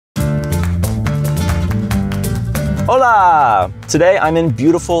Hola! Today I'm in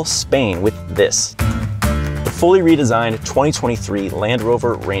beautiful Spain with this, the fully redesigned 2023 Land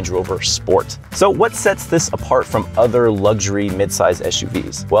Rover Range Rover Sport. So what sets this apart from other luxury midsize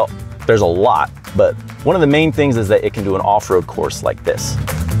SUVs? Well, there's a lot, but one of the main things is that it can do an off-road course like this.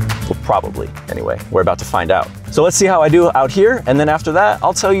 Well, probably, anyway. We're about to find out. So let's see how I do out here, and then after that,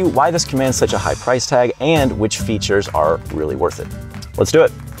 I'll tell you why this commands such a high price tag and which features are really worth it. Let's do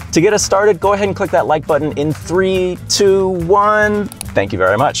it. To get us started, go ahead and click that like button in 3, 2, 1. Thank you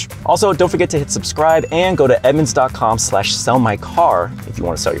very much. Also, don't forget to hit subscribe and go to edmunds.com/sellmycar if you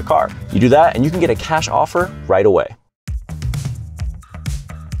want to sell your car. You do that and you can get a cash offer right away.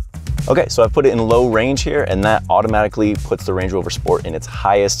 Okay, so I've put it in low range here, and that automatically puts the Range Rover Sport in its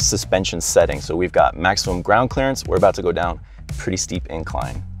highest suspension setting. So we've got maximum ground clearance. We're about to go down a pretty steep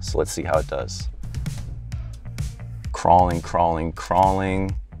incline. So let's see how it does. Crawling, crawling,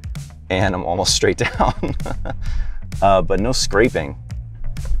 crawling. And I'm almost straight down, but no scraping.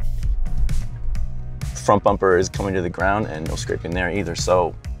 Front bumper is coming to the ground and no scraping there either.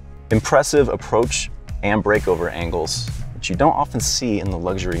 So impressive approach and breakover angles, which you don't often see in the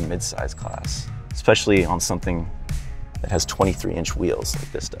luxury midsize class, especially on something that has 23-inch wheels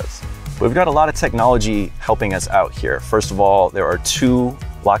like this does. We've got a lot of technology helping us out here. First of all, there are 2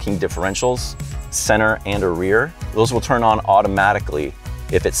 locking differentials, center and a rear. Those will turn on automatically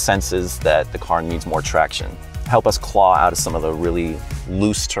if it senses that the car needs more traction. Help us claw out of some of the really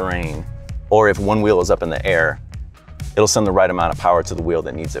loose terrain, or if one wheel is up in the air, it'll send the right amount of power to the wheel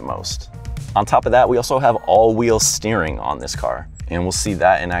that needs it most. On top of that, we also have all-wheel steering on this car, and we'll see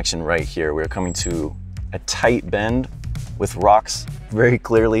that in action right here. We're coming to a tight bend with rocks very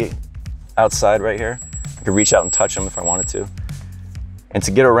clearly outside right here. I could reach out and touch them if I wanted to. And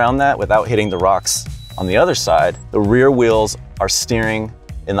to get around that without hitting the rocks on the other side, the rear wheels are steering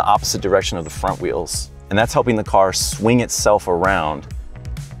in the opposite direction of the front wheels. And that's helping the car swing itself around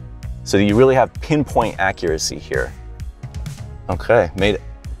so that you really have pinpoint accuracy here. Okay, made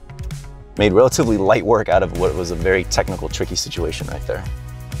relatively light work out of what was a very technical, tricky situation right there.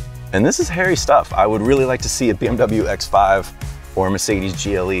 And this is hairy stuff. I would really like to see a BMW X5 or a Mercedes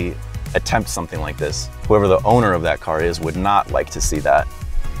GLE attempt something like this. Whoever the owner of that car is would not like to see that,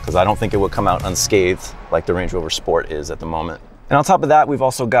 because I don't think it would come out unscathed like the Range Rover Sport is at the moment. And on top of that, we've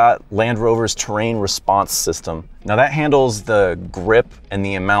also got Land Rover's terrain response system. Now that handles the grip and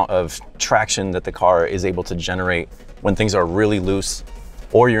the amount of traction that the car is able to generate when things are really loose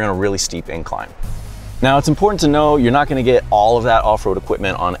or you're in a really steep incline. Now it's important to know you're not gonna get all of that off-road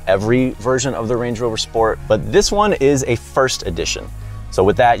equipment on every version of the Range Rover Sport, but this one is a first edition. So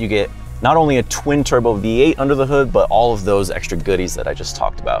with that, you get not only a twin turbo V8 under the hood, but all of those extra goodies that I just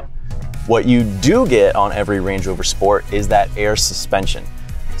talked about. What you do get on every Range Rover Sport is that air suspension.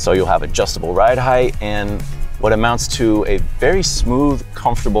 So you'll have adjustable ride height and what amounts to a very smooth,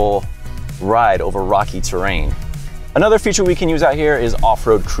 comfortable ride over rocky terrain. Another feature we can use out here is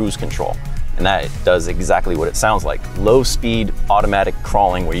off-road cruise control. And that does exactly what it sounds like. Low speed, automatic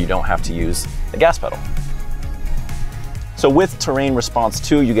crawling where you don't have to use the gas pedal. So with Terrain Response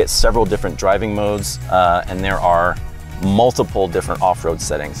 2, you get several different driving modes, and there are multiple different off-road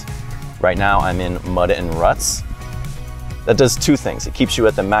settings. Right now I'm in mud and ruts. That does 2 things. It keeps you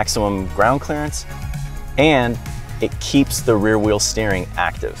at the maximum ground clearance, and it keeps the rear wheel steering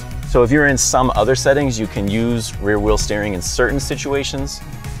active. So if you're in some other settings, you can use rear wheel steering in certain situations,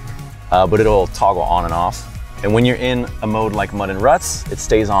 but it'll toggle on and off. And when you're in a mode like mud and ruts, it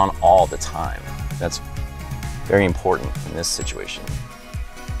stays on all the time. That's very important in this situation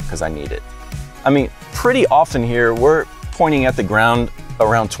because I need it. I mean, pretty often here, we're pointing at the ground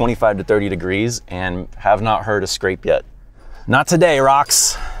around 25 to 30 degrees and have not heard a scrape yet. Not today,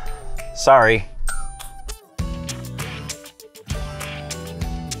 rocks. Sorry.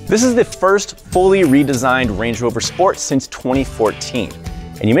 This is the first fully redesigned Range Rover Sport since 2014.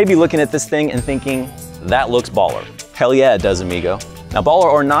 And you may be looking at this thing and thinking, that looks baller. Hell yeah, it does, amigo. Now,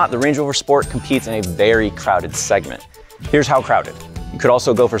 baller or not, the Range Rover Sport competes in a very crowded segment. Here's how crowded. You could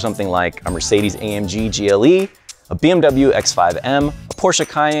also go for something like a Mercedes AMG GLE, a BMW X5M, a Porsche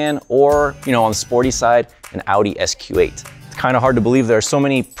Cayenne, or, on the sporty side, an Audi SQ8. It's kind of hard to believe there are so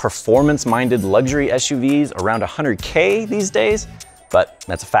many performance-minded luxury SUVs around 100K these days, but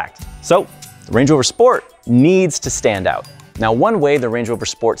that's a fact. So, the Range Rover Sport needs to stand out. Now, one way the Range Rover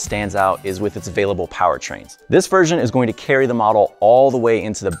Sport stands out is with its available powertrains. This version is going to carry the model all the way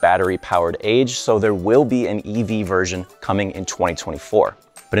into the battery-powered age, so there will be an EV version coming in 2024.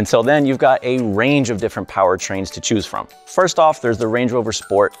 But until then, you've got a range of different powertrains to choose from. First off, there's the Range Rover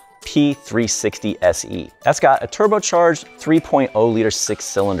Sport P360 SE. That's got a turbocharged 3.0 liter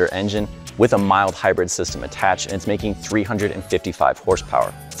 6-cylinder engine with a mild hybrid system attached, and it's making 355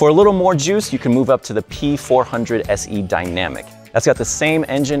 horsepower. For a little more juice, you can move up to the P400 SE Dynamic. That's got the same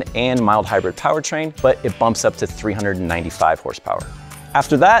engine and mild hybrid powertrain, but it bumps up to 395 horsepower.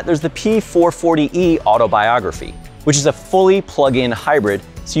 After that, there's the P440e Autobiography, which is a fully plug-in hybrid,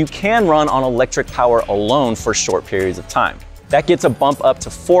 so you can run on electric power alone for short periods of time. That gets a bump up to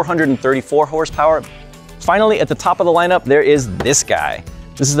 434 horsepower. Finally, at the top of the lineup, there is this guy.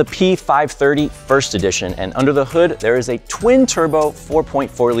 This is the P530 First Edition, and under the hood, there is a twin-turbo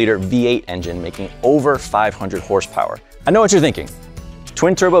 4.4 liter V8 engine making over 500 horsepower. I know what you're thinking.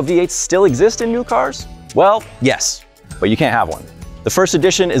 Twin-turbo V8s still exist in new cars? Well, yes, but you can't have one. The First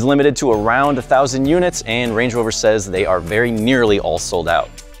Edition is limited to around 1,000 units, and Range Rover says they are very nearly all sold out.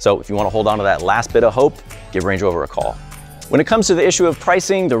 So if you want to hold on to that last bit of hope, give Range Rover a call. When it comes to the issue of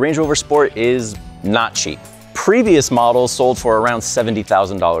pricing, the Range Rover Sport is not cheap. Previous models sold for around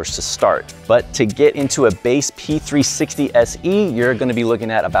 $70,000 to start, but to get into a base P360 SE, you're going to be looking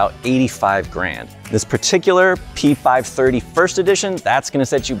at about 85 grand. This particular P530 First Edition, that's going to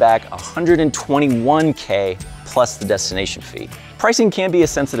set you back 121K plus the destination fee. Pricing can be a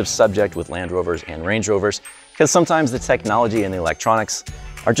sensitive subject with Land Rovers and Range Rovers because sometimes the technology and the electronics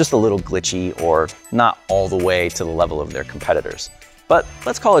are just a little glitchy or not all the way to the level of their competitors. But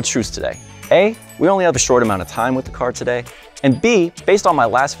let's call it truce today. A, we only have a short amount of time with the car today, and B, based on my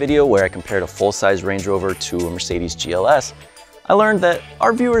last video where I compared a full-size Range Rover to a Mercedes GLS, I learned that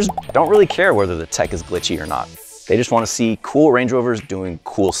our viewers don't really care whether the tech is glitchy or not. They just want to see cool Range Rovers doing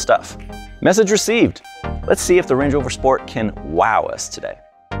cool stuff. Message received. Let's see if the Range Rover Sport can wow us today.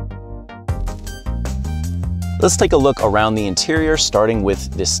 Let's take a look around the interior, starting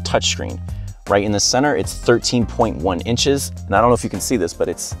with this touchscreen. Right in the center, it's 13.1 inches, and I don't know if you can see this, but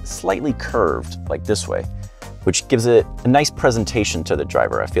it's slightly curved like this way, which gives it a nice presentation to the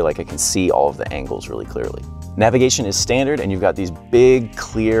driver. I feel like I can see all of the angles really clearly. Navigation is standard, and you've got these big,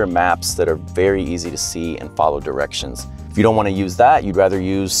 clear maps that are very easy to see and follow directions. If you don't want to use that, you'd rather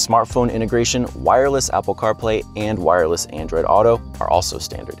use smartphone integration, wireless Apple CarPlay, and wireless Android Auto are also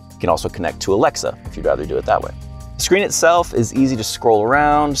standard. You can also connect to Alexa if you'd rather do it that way. The screen itself is easy to scroll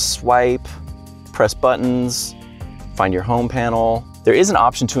around, swipe, press buttons, find your home panel. There is an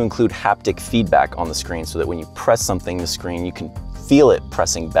option to include haptic feedback on the screen so that when you press something in the screen, you can feel it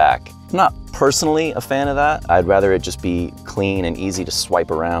pressing back. I'm not personally a fan of that. I'd rather it just be clean and easy to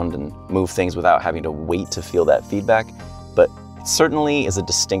swipe around and move things without having to wait to feel that feedback, but it certainly is a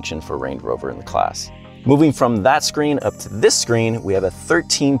distinction for Range Rover in the class. Moving from that screen up to this screen, we have a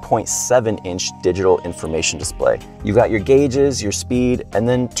 13.7-inch digital information display. You've got your gauges, your speed, and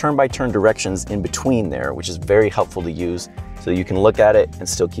then turn-by-turn directions in between there, which is very helpful to use so you can look at it and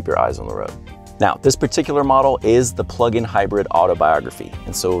still keep your eyes on the road. Now, this particular model is the plug-in hybrid Autobiography,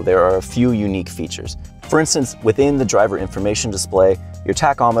 and so there are a few unique features. For instance, within the driver information display, your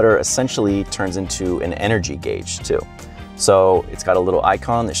tachometer essentially turns into an energy gauge too. So it's got a little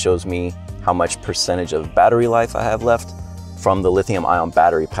icon that shows me how much percentage of battery life I have left from the lithium-ion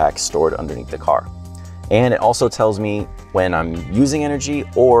battery pack stored underneath the car. And it also tells me when I'm using energy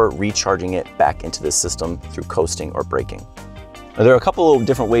or recharging it back into the system through coasting or braking. Now, there are a couple of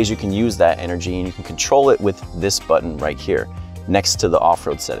different ways you can use that energy, and you can control it with this button right here, next to the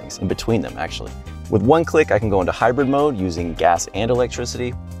off-road settings, in between them actually. With one click, I can go into hybrid mode using gas and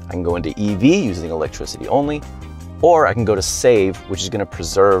electricity. I can go into EV using electricity only, or I can go to save, which is going to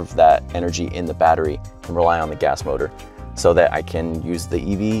preserve that energy in the battery and rely on the gas motor so that I can use the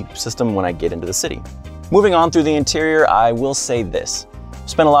EV system when I get into the city. Moving on through the interior, I will say this. I've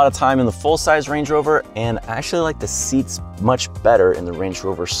spent a lot of time in the full-size Range Rover, and I actually like the seats much better in the Range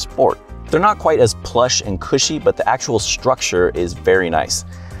Rover Sport. They're not quite as plush and cushy, but the actual structure is very nice.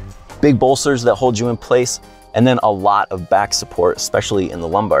 Big bolsters that hold you in place, and then a lot of back support, especially in the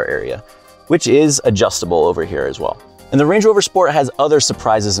lumbar area, which is adjustable over here as well. And the Range Rover Sport has other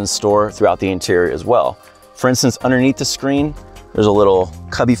surprises in store throughout the interior as well. For instance, underneath the screen, there's a little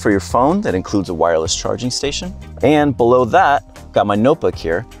cubby for your phone that includes a wireless charging station. And below that, got my notebook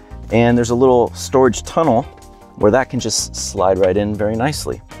here, and there's a little storage tunnel where that can just slide right in very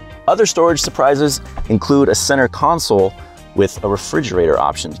nicely. Other storage surprises include a center console with a refrigerator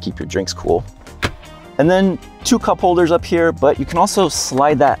option to keep your drinks cool. And then 2 cup holders up here, but you can also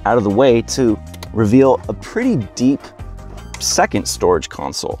slide that out of the way to reveal a pretty deep second storage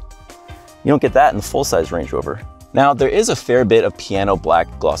console. You don't get that in the full-size Range Rover. Now, there is a fair bit of piano black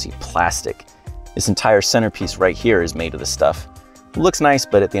glossy plastic. This entire centerpiece right here is made of this stuff. It looks nice,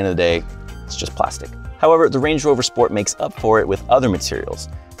 but at the end of the day, it's just plastic. However, the Range Rover Sport makes up for it with other materials.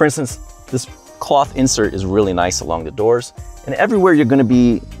 For instance, this cloth insert is really nice along the doors, and everywhere you're going to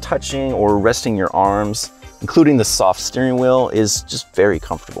be touching or resting your arms, including the soft steering wheel, is just very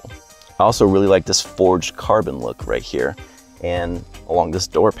comfortable. I also really like this forged carbon look right here and along this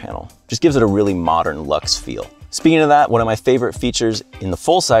door panel. Just gives it a really modern luxe feel. Speaking of that, one of my favorite features in the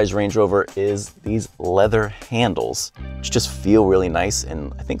full-size Range Rover is these leather handles, which just feel really nice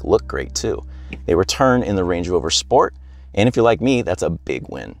and I think look great too. They return in the Range Rover Sport, and if you're like me, that's a big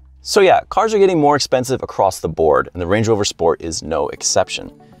win. So yeah, cars are getting more expensive across the board, and the Range Rover Sport is no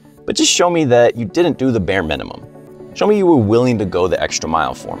exception. But just show me that you didn't do the bare minimum. Show me you were willing to go the extra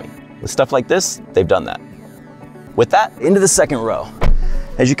mile for me. With stuff like this, they've done that. With that, into the second row.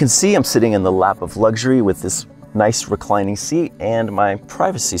 As you can see, I'm sitting in the lap of luxury with this nice reclining seat and my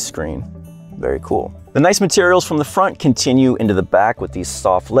privacy screen. Very cool. The nice materials from the front continue into the back with these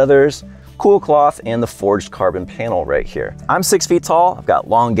soft leathers, cool cloth, and the forged carbon panel right here. I'm 6 feet tall, I've got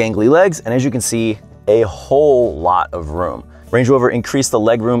long gangly legs, and as you can see, a whole lot of room. Range Rover increased the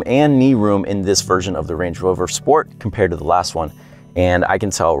leg room and knee room in this version of the Range Rover Sport compared to the last one, and I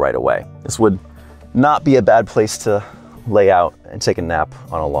can tell right away. This would not be a bad place to lay out and take a nap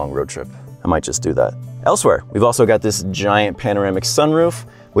on a long road trip. I might just do that. Elsewhere, we've also got this giant panoramic sunroof,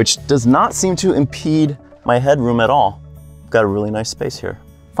 which does not seem to impede my headroom at all. Got a really nice space here.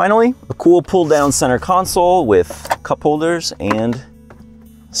 Finally, a cool pull-down center console with cup holders and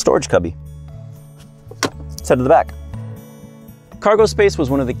storage cubby. Let's head to the back. Cargo space was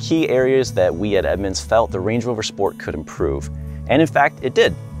one of the key areas that we at Edmunds felt the Range Rover Sport could improve. And in fact, it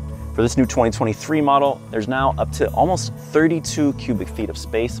did. For this new 2023 model, there's now up to almost 32 cubic feet of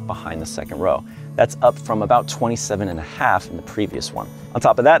space behind the second row. That's up from about 27.5 in the previous one. On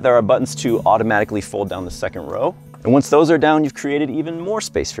top of that, there are buttons to automatically fold down the second row. And once those are down, you've created even more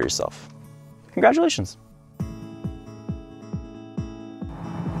space for yourself. Congratulations.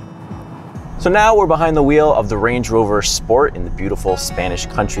 So now we're behind the wheel of the Range Rover Sport in the beautiful Spanish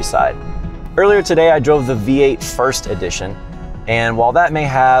countryside. Earlier today, I drove the V8 First Edition, and while that may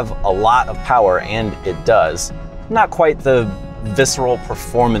have a lot of power, and it does, not quite the visceral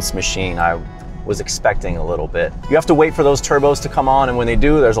performance machine I was expecting a little bit. You have to wait for those turbos to come on, and when they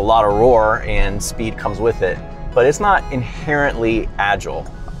do, there's a lot of roar and speed comes with it. But it's not inherently agile.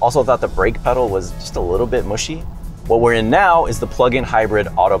 Also thought the brake pedal was just a little bit mushy. What we're in now is the plug-in hybrid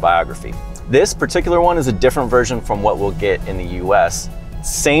Autobiography. This particular one is a different version from what we'll get in the US.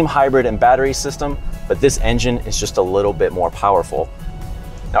 Same hybrid and battery system, but this engine is just a little bit more powerful.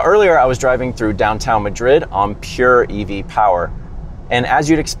 Now earlier I was driving through downtown Madrid on pure EV power. And as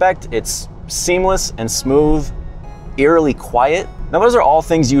you'd expect, it's seamless and smooth, eerily quiet. Now those are all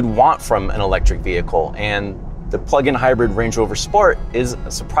things you'd want from an electric vehicle, and the plug-in hybrid Range Rover Sport is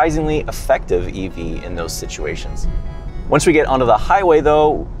a surprisingly effective EV in those situations. Once we get onto the highway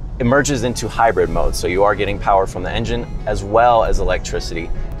though, it merges into hybrid mode, so you are getting power from the engine as well as electricity.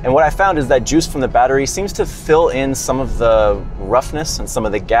 And what I found is that juice from the battery seems to fill in some of the roughness and some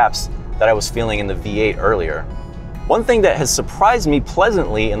of the gaps that I was feeling in the V8 earlier. One thing that has surprised me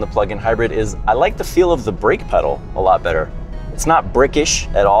pleasantly in the plug-in hybrid is I like the feel of the brake pedal a lot better. It's not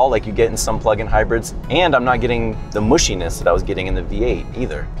brickish at all like you get in some plug-in hybrids, and I'm not getting the mushiness that I was getting in the V8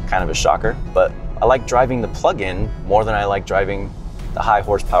 either. Kind of a shocker, but I like driving the plug-in more than I like driving the high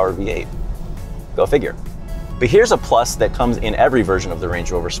horsepower V8. Go figure. But here's a plus that comes in every version of the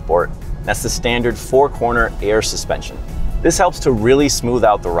Range Rover Sport. That's the standard 4-corner air suspension. This helps to really smooth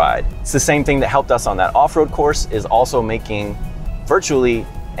out the ride. It's the same thing that helped us on that off-road course, is also making virtually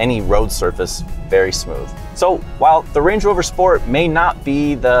any road surface very smooth. So while the Range Rover Sport may not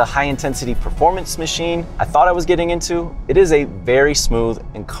be the high-intensity performance machine I thought I was getting into, it is a very smooth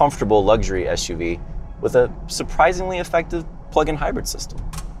and comfortable luxury SUV with a surprisingly effective plug-in hybrid system.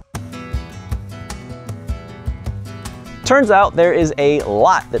 Turns out there is a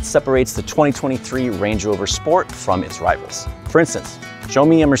lot that separates the 2023 Range Rover Sport from its rivals. For instance, show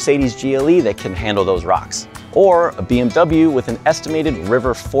me a Mercedes GLE that can handle those rocks, or a BMW with an estimated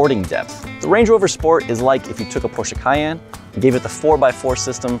river fording depth. The Range Rover Sport is like if you took a Porsche Cayenne and gave it the 4x4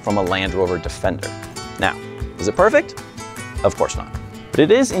 system from a Land Rover Defender. Now, is it perfect? Of course not. But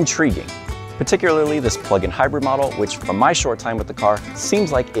it is intriguing, particularly this plug-in hybrid model, which from my short time with the car,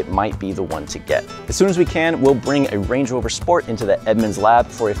 seems like it might be the one to get. As soon as we can, we'll bring a Range Rover Sport into the Edmunds lab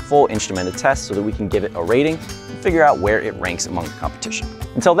for a full instrumented test so that we can give it a rating and figure out where it ranks among the competition.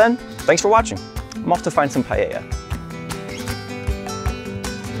 Until then, thanks for watching. I'm off to find some paella.